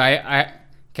 Because I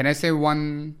can I say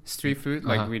one street food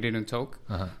like we didn't talk.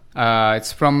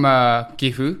 It's from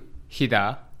Gifu,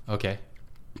 Hida, Okay.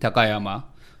 Takayama.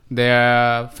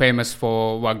 They're famous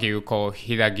for wagyu called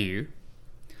Hidagyu,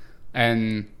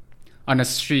 and on the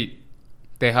street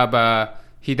they have a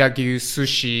Hidagyu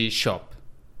sushi shop.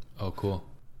 Oh, cool.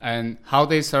 And how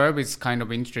they serve is kind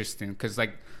of interesting because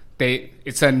like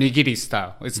it's a nigiri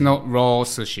style. It's not raw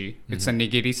sushi. It's a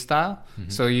nigiri style.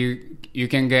 So you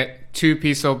can get 2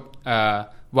 pieces of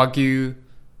wagyu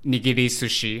nigiri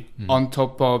sushi on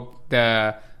top of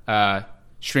the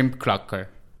shrimp cracker.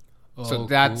 So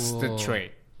that's the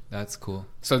tray. That's cool.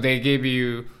 So they give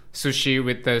you sushi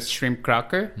with the shrimp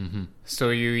cracker. So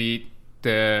you eat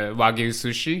the wagyu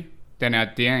sushi. Then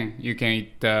at the end you can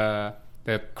eat the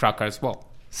cracker as well.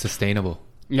 Sustainable.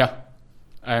 Yeah,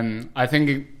 and I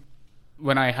think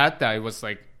when I had that, it was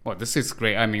like, well, this is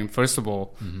great. I mean, first of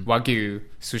all, Wagyu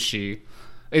sushi.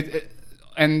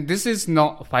 And this is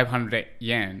not 500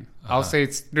 yen. I'll say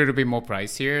it's a little bit more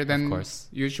pricier than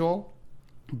usual.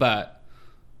 But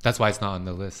that's why it's not on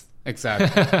the list.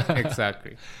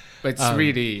 Exactly. But it's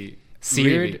really,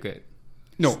 seared? really good.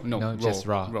 No, raw, just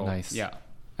raw. Nice. Yeah.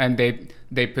 And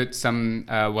they put some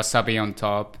wasabi on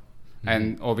top.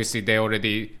 And obviously they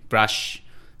already brush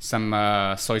some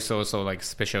soy sauce or like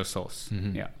special sauce.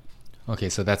 Yeah. Okay,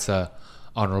 so that's a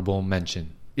honorable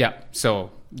mention. Yeah.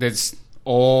 So there's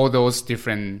all those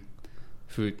different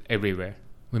food everywhere.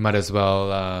 We might as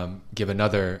well give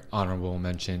another honorable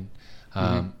mention.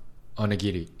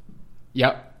 Onigiri.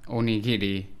 Yep,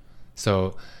 onigiri.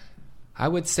 So I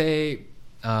would say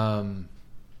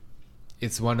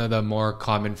it's one of the more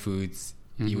common foods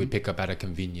you would pick up at a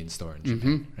convenience store in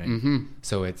Japan, right?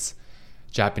 So it's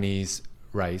Japanese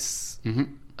rice,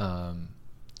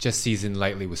 just seasoned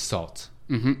lightly with salt,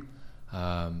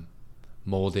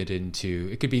 molded into,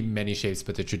 it could be many shapes,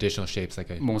 but the traditional shapes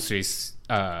like a mostly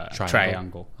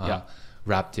triangle.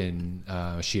 Wrapped in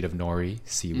a sheet of nori,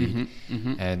 seaweed.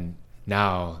 And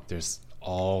now there's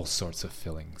all sorts of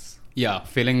fillings. Yeah,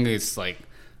 filling is like,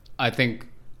 I think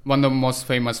one of the most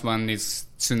famous one is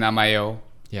tsunamayo.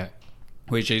 Yeah.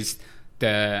 Which is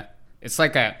it's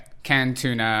like a canned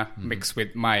tuna mixed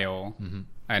with mayo,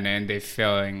 and then they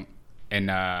filling in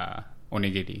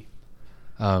onigiri.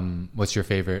 What's your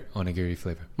favorite onigiri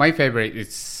flavor? My favorite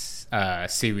is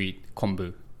seaweed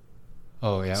kombu.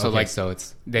 Oh yeah, so okay, like so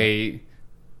it's they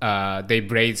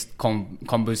braised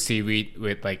kombu seaweed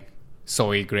with like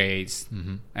soy graze,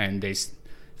 and they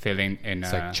fill in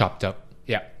it's like chopped up.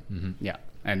 Yeah, yeah,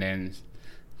 and then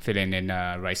fill in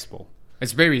a rice bowl.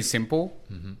 It's very simple,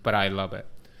 but I love it.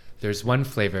 There's one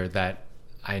flavor that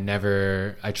I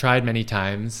tried many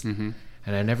times, and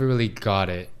I never really got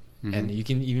it. And you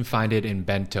can even find it in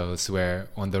bentos, where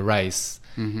on the rice,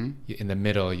 in the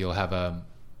middle, you'll have a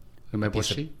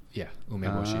umeboshi.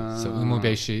 Umeboshi. So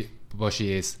umeboshi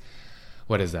is,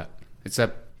 what is that? It's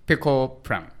a pickled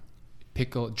plum.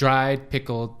 Dried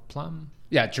pickled plum?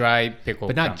 Yeah, dried pickled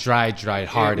but not plum. dried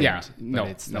hardened. Yeah, no,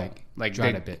 it's like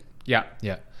dried a bit.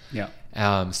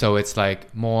 Yeah. So it's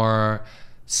like more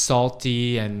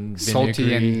salty and vinegary.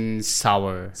 Salty and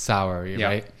sour.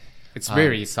 Right? It's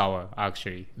very sour,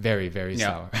 actually. Very, very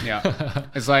sour. Yeah.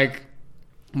 It's like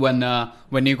when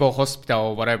you go hospital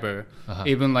or whatever,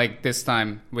 even like this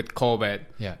time with COVID,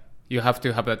 you have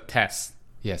to have a test.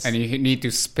 Yes. And you need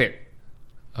to spit.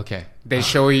 Okay. They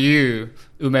show you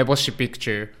umeboshi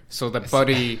picture, so the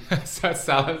body starts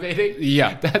salivating.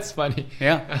 Yeah, that's funny.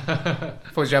 Yeah.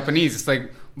 For Japanese, it's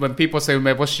like when people say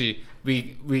umeboshi,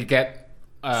 we get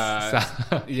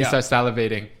you start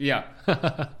salivating. Yeah.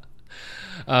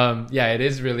 It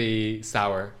is really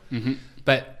sour.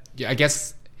 But I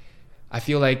guess I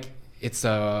feel like it's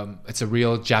a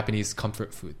real Japanese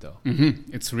comfort food though.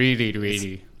 It's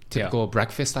really typical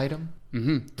breakfast item.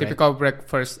 Typical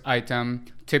breakfast item.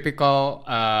 Typical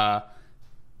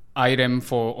item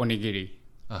for onigiri.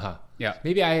 Yeah.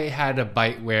 Maybe I had a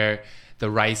bite where the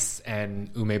rice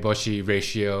and umeboshi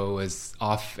ratio was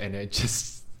off, and I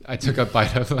took a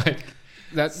bite of like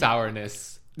that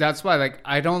sourness. That's why, like,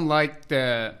 I don't like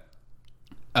they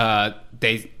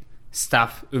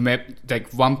stuff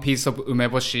like one piece of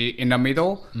umeboshi in the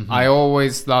middle. I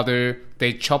always rather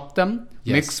they chop them,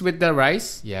 mix with the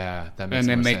rice. Yeah, that makes and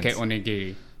then more make sense. it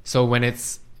onigiri. So when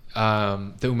it's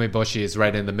the umeboshi is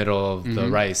right in the middle of the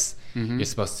rice, you're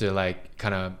supposed to like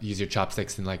kind of use your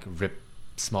chopsticks and like rip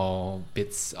small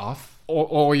bits off,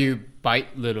 or you bite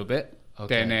a little bit,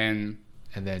 and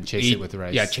then chase it with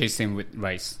rice. Yeah, chase it with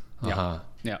rice.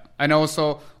 Yeah, and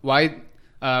also why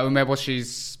umeboshi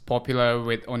is popular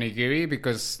with onigiri,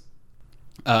 because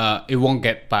it won't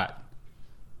get bad,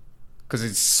 because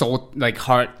it's salt, like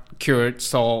hard cured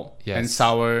salt and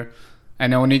sour.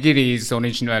 And onigiri is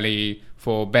originally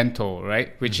for bento,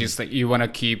 right? Which is like you want to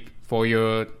keep for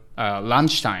your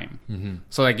lunchtime.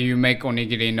 So like you make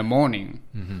onigiri in the morning,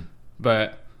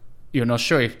 but you're not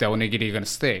sure if the onigiri is going to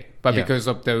stay. But because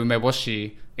of the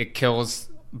umeboshi, it kills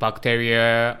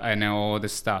bacteria and all the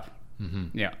stuff.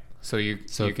 Yeah. So you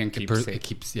can keep safe.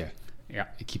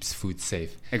 It keeps food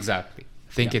safe. Exactly.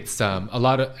 I think it's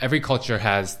every culture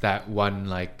has that one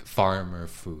like farmer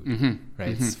food, right?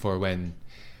 It's for when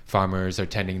farmers are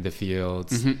tending the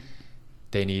fields.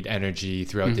 They need energy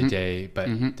throughout the day,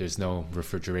 but there's no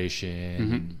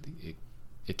refrigeration.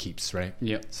 It keeps, right?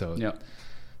 Yeah. So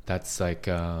that's like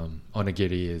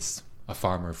onigiri is a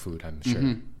farmer food, I'm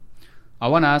sure. I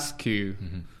want to ask you,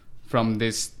 from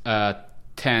this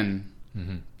 10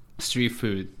 street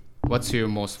food, what's your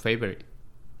most favorite?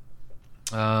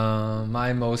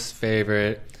 My most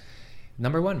favorite,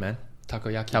 number one, man,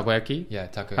 takoyaki. Takoyaki? Yeah,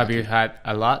 takoyaki. Have you had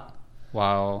a lot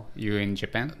while you're in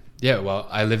Japan? Yeah, well,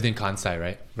 I lived in Kansai,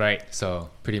 right? Right. So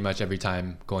pretty much every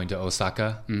time going to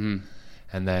Osaka, Mm-hmm.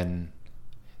 and then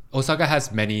Osaka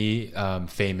has many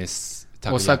famous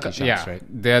takoyaki Osaka, shops, yeah. right?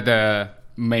 They're the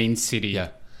main city. Yeah.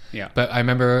 Yeah. But I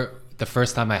remember the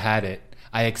first time I had it,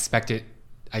 I expected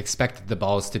the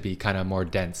balls to be kind of more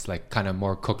dense, like kind of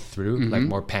more cooked through, like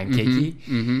more pancakey.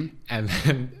 Mm-hmm. And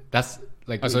then that's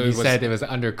like So you said it was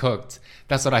undercooked.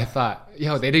 That's what I thought.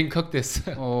 Yo, they didn't cook this.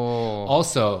 Oh.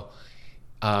 Also,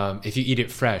 if you eat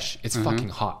it fresh, it's fucking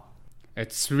hot.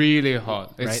 It's really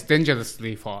hot. It's Right?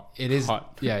 dangerously hot. It is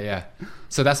hot. Yeah.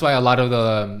 So that's why a lot of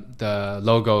the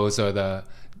logos or the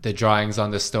drawings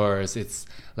on the stores, it's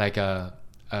like a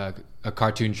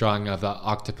cartoon drawing of the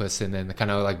octopus and then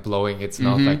kind of like blowing its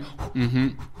mouth like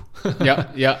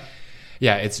Yeah.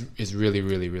 yeah, it's really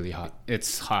really really hot.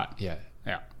 It's hot. Yeah.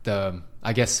 Yeah.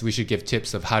 I guess we should give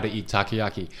tips of how to eat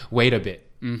takoyaki. Wait a bit.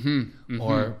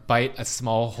 Or bite a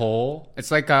small hole.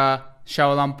 It's like a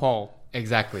xiaolongbao.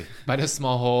 Exactly. Bite a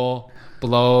small hole,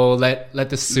 blow, let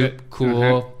the soup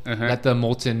cool, let the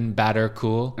molten batter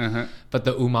cool. But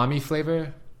the umami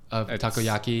flavor of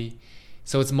takoyaki,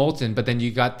 so it's molten, but then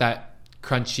you got that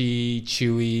crunchy,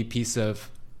 chewy piece of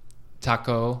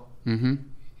taco.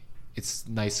 It's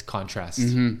nice contrast,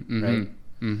 right?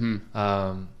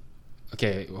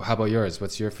 Okay, how about yours?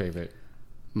 What's your favorite?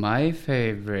 My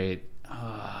favorite.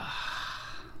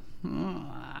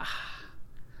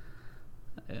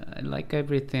 I like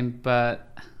everything,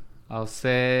 but I'll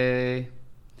say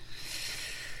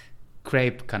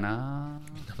crepe kana.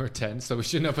 Number 10. So we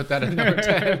shouldn't have put that at number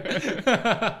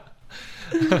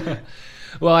 10.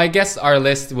 Well, I guess our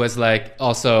list was like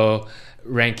also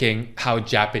ranking how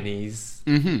Japanese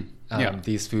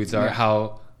these foods are,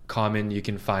 how common you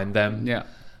can find them. Yeah.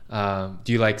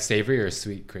 Do you like savory or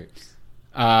sweet crepes?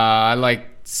 I like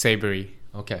savory.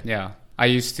 Okay. Yeah. I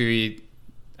used to eat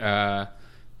the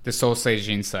sausage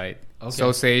inside. Okay.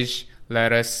 Sausage,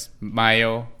 lettuce,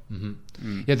 mayo.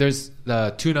 Yeah, there's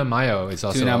the tuna mayo is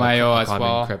also Tuna mayo a as common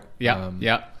well. crepe. Yeah.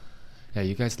 Yeah,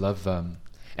 you guys love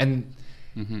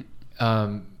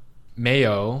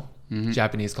mayo.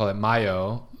 Japanese call it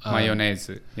mayo.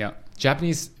 Mayonnaise. Yeah.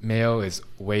 Japanese mayo is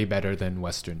way better than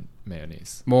Western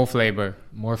mayonnaise. More flavor.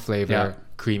 More flavor,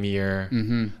 creamier.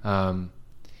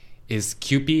 Is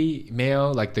Kewpie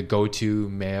mayo like the go-to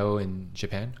mayo in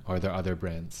Japan, or are there other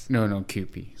brands? No,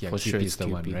 Kewpie. Yeah, for sure Kewpie's it's the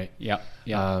one, Kewpie. right?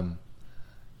 Yeah.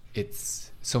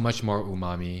 It's so much more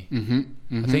umami.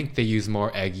 I think they use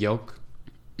more egg yolk.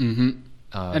 And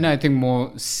I think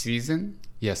more season.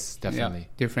 Yes, definitely.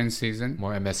 Yeah, different season.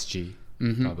 More MSG,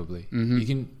 probably. You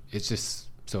can. It's just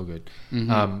so good.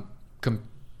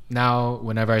 Now,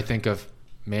 whenever I think of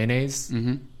mayonnaise,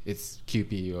 it's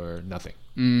Kewpie or nothing.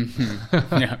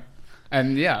 Yeah.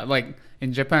 And yeah, like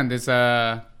in Japan, there's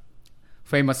a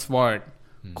famous word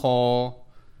called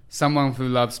someone who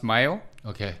loves mayo.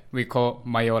 Okay. We call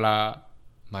mayora.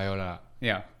 Mayora.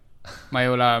 Yeah.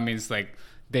 Mayora means like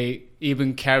they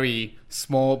even carry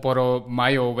small bottle of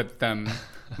mayo with them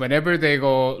whenever they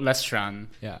go restaurant.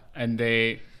 Yeah. And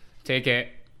they take it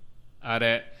at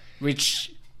it,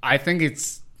 which I think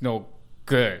it's no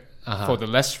good for the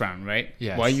restaurant, right?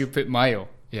 Yes. Why you put mayo?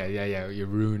 Yeah. You're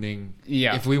ruining.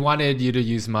 Yeah. If we wanted you to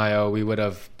use mayo, we would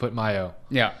have put mayo.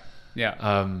 Yeah.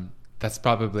 That's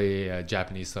probably a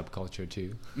Japanese subculture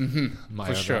too.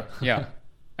 For sure. Yeah.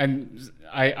 And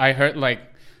I heard like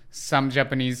some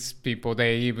Japanese people,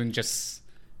 they even just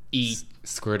eat.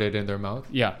 Squirt it in their mouth.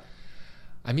 Yeah.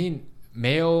 I mean,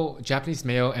 mayo, Japanese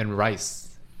mayo and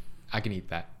rice. I can eat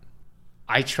that.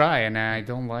 I try and I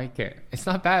don't like it. It's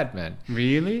not bad, man.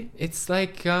 Really? It's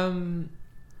like it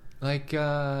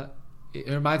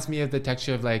reminds me of the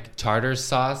texture of like tartar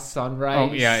sauce on rice.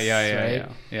 Oh yeah, right?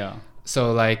 yeah.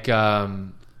 So like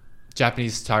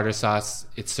Japanese tartar sauce,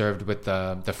 it's served with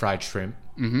the fried shrimp,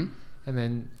 and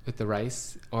then with the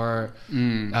rice or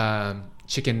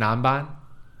chicken namban,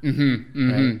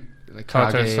 right? Like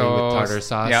Tartar karage sauce. with tartar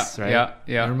sauce, Yeah, right?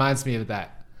 yeah. It reminds me of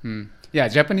that. Yeah,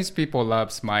 Japanese people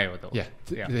love mayo though. Yeah,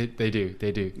 They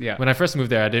do. Yeah. When I first moved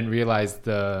there, I didn't realize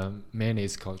the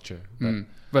mayonnaise culture.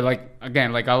 But like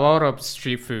again, like a lot of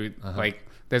street food, like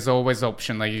there's always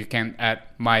option like you can add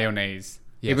mayonnaise.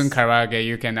 Yes. Even karage,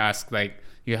 you can ask like,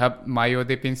 you have mayo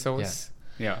dipping sauce?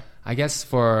 Yeah. I guess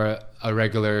for a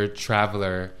regular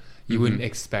traveler, you wouldn't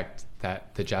expect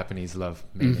that the Japanese love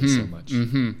mayonnaise so much.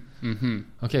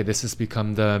 Okay, this has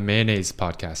become the mayonnaise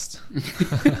podcast.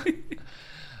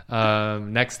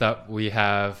 Next up, we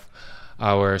have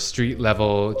our street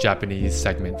level Japanese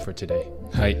segment for today.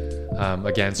 はい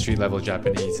Again, street level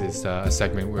Japanese is a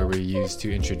segment where we use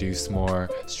to introduce more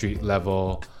street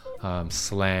level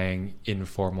slang,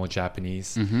 informal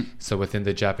Japanese. So within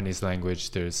the Japanese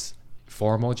language, there's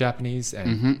formal Japanese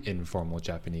and informal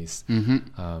Japanese.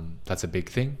 That's a big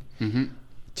thing.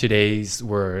 Today's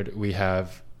word, we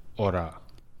have ora.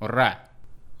 おら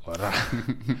Ora.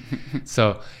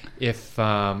 So if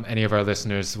any of our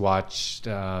listeners watched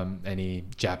any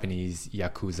Japanese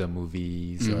Yakuza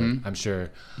movies, or I'm sure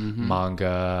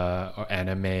manga or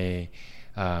anime,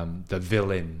 the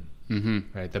villain,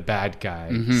 right, the bad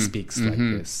guy speaks like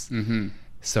this.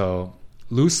 So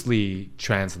loosely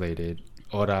translated,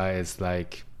 ora is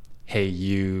like, hey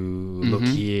you, look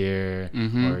here,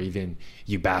 or even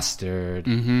you bastard.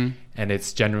 And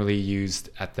it's generally used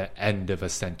at the end of a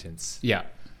sentence. Yeah.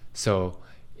 So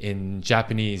in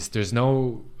Japanese, there's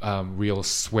no real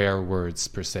swear words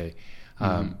per se.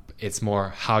 It's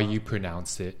more how you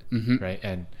pronounce it, right?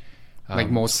 And like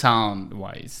more sound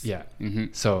wise. yeah.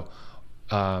 So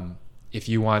if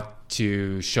you want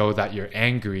to show that you're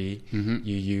angry,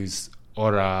 you use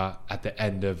ora at the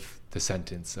end of the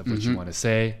sentence of what you want to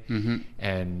say.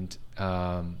 And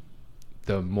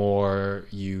the more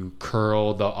you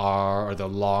curl the R, or the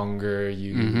longer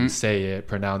you say it,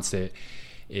 pronounce it,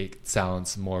 it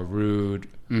sounds more rude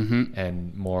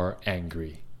and more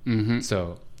angry.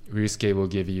 So Ryusuke will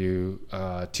give you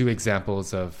 2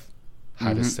 examples of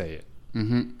how to say it.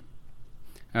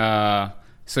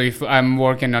 So if I'm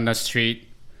working on the street,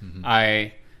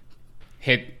 I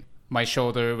hit my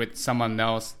shoulder with someone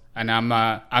else and I'm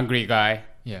an angry guy,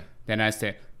 Yeah. then I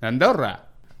say, Nandora,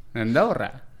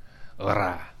 Nandora,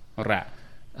 Ora. ora.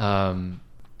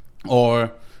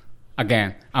 Or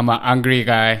again, I'm an angry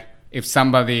guy. If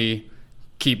somebody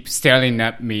keeps staring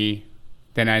at me,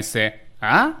 then I say,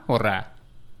 ah, ora.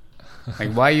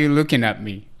 Like, why are you looking at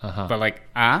me? But like,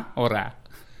 ah, ora.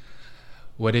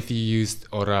 What if you used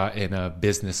ora in a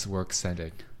business work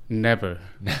setting? Never.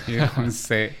 You don't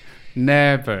say,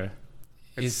 never.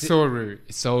 It's so rude.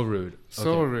 It's so rude.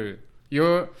 So rude.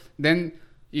 Then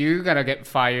you gotta get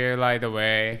fired right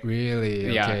away. Really?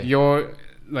 Okay. Yeah, your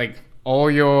like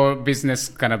all your business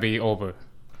gonna be over.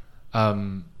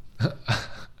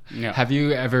 Yeah. Have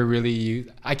you ever really used...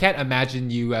 I can't imagine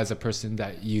you as a person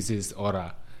that uses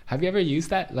ora. Have you ever used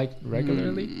that like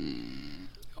regularly?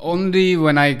 Only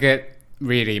when I get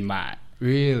really mad.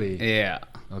 Really? Yeah.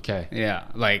 Okay. Yeah,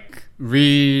 like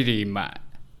really mad.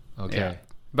 Okay. Yeah.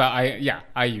 But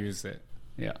I use it.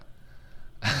 Yeah.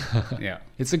 Yeah.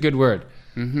 It's a good word.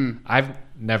 I've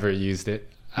never used it.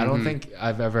 I don't think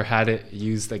I've ever had it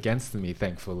used against me,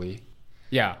 thankfully.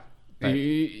 Yeah. Right.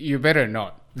 You better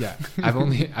not. Yeah.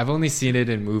 I've only seen it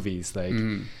in movies like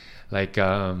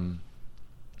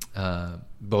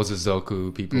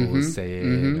Bozuzoku, people will say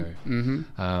it,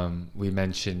 or we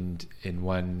mentioned in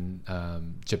one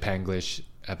Japanglish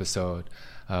episode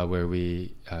where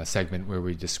we segment where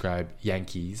we describe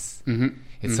Yankees.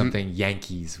 It's something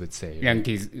Yankees would say. Right?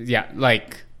 Yankees, yeah,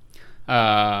 like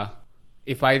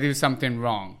if I do something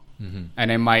wrong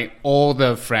and then my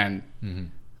older friend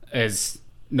is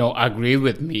no agree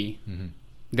with me,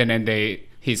 then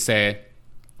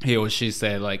he or she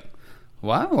said like,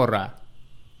 what ora?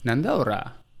 Nanda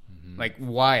ora? Like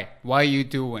why are you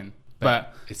doing?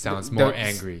 But it sounds more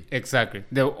angry. Exactly.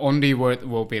 The only word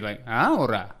will be like, ah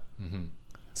ora.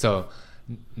 So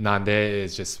nande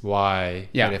is just why.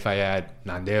 Yeah. But if I add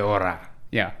nande ora,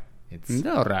 Yeah. it's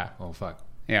Nanda ora. oh fuck.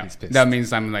 Yeah. He's pissed. That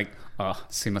means I'm like, oh,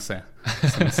 sumimasen.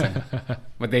 Sumimasen.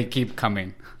 But they keep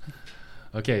coming.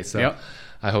 Okay, so Yep.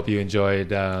 I hope you enjoyed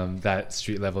that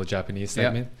street level Japanese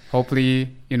segment. Yeah.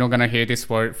 Hopefully you're not gonna hear this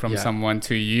word from someone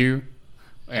to you,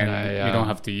 and I, you don't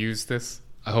have to use this.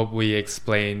 I hope we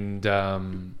explained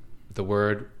the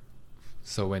word,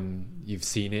 so when you've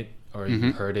seen it or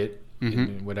you've heard it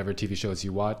in whatever TV shows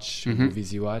you watch or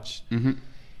movies you watch.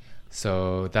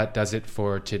 So that does it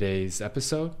for today's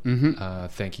episode.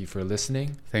 Thank you for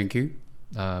listening. Thank you.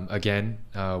 Again,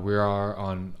 we are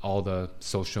on all the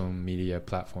social media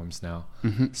platforms now.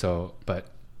 So, but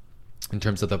in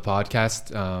terms of the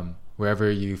podcast, wherever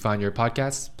you find your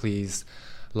podcasts, please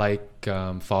like,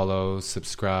 follow,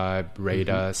 subscribe, rate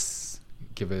us,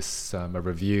 give us a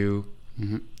review.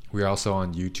 We're also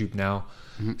on YouTube now.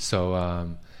 So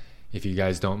if you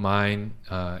guys don't mind,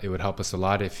 it would help us a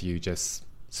lot if you just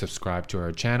subscribe to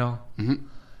our channel.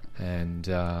 And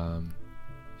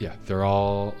yeah, they're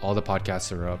all the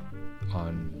podcasts are up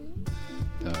on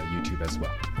YouTube as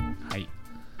well. Hi.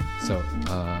 So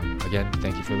again,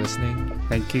 thank you for listening.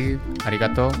 Thank you.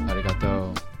 Arigato.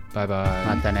 Arigato. Bye bye.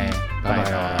 またね。バイバイ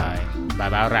バイバイ。バイ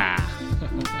バ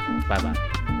イ。Bye bye.